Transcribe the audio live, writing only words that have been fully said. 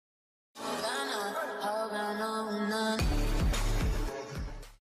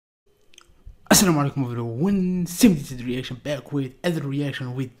Assalamu alaikum everyone, 70th reaction back with other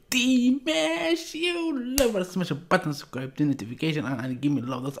reaction with Dimash. You love smash a button, subscribe to notification and give me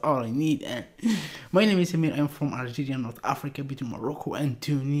love, that's all I need. And my name is Samir, I'm from Algeria, North Africa, between Morocco and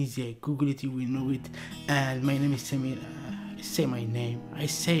Tunisia. Google it, you will know it. And my name is Samir. I say my name, I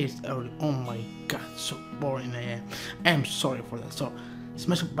say it early. Oh my god, so boring I am sorry for that. So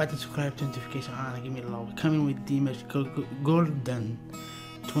smash a button, subscribe to notification and give me love. Coming with Dimash Golden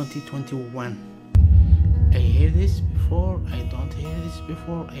 2021. I hear this before, I don't hear this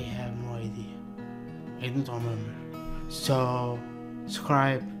before, I have no idea, I don't remember. So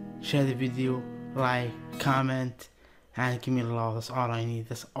subscribe, share the video, like, comment and give me love. That's all I need.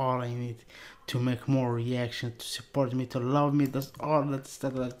 That's all I need to make more reaction, to support me, to love me. That's all. Let's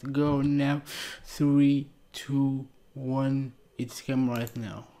go now. 3, 2, 1. It's coming right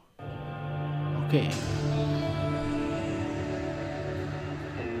now. Okay.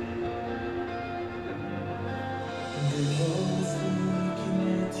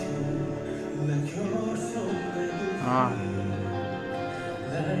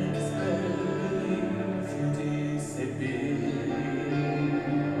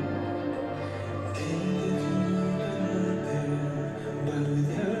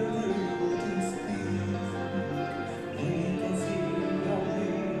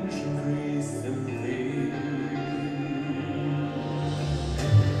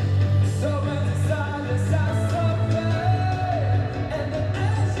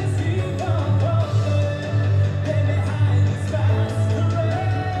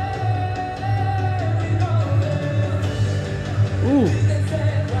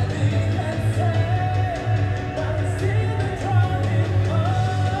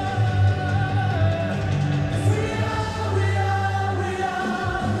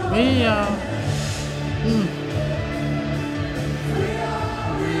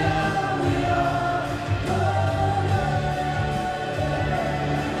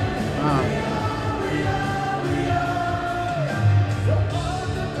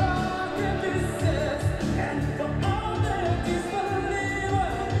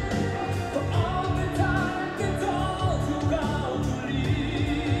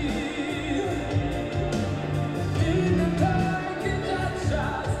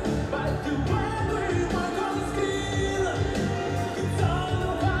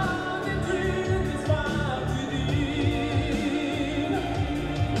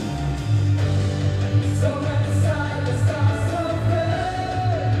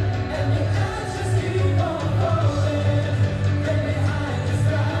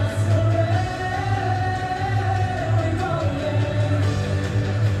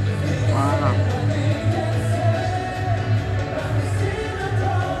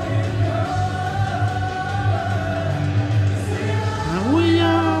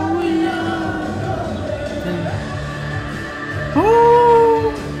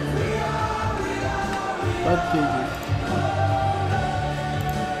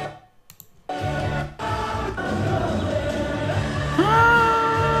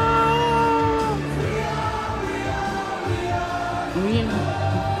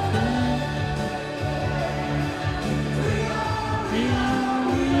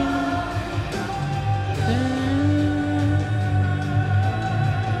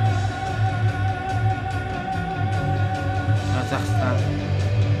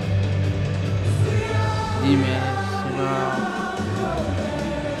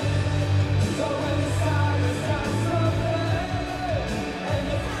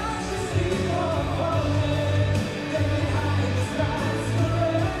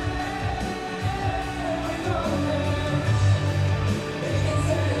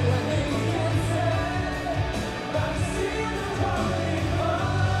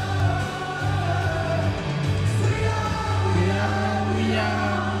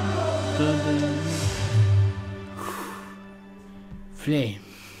 Flame.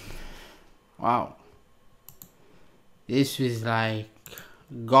 Wow, this was like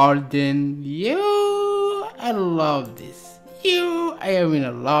golden. I love this. I am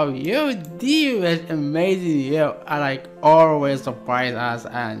in love. This was amazing. I like always surprise us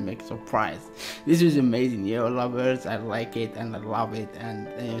and make surprise. This was amazing. Lovers, I like it and I love it,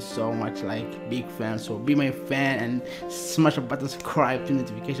 and so much like big fan. So be my fan and smash a button, subscribe to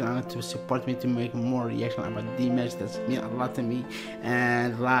notification and to support me to make more reaction about Dimash. That's mean a lot to me.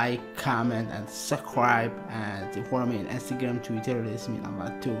 And like, comment and subscribe and to follow me on Instagram, Twitter. This mean a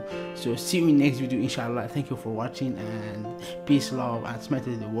lot too. So see you in next video, inshallah. Thank you for watching and peace, love, and smile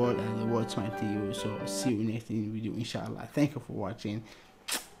to the world and the world smile to you. So see you next video, inshallah. Thank you for watching.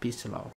 Peace, love.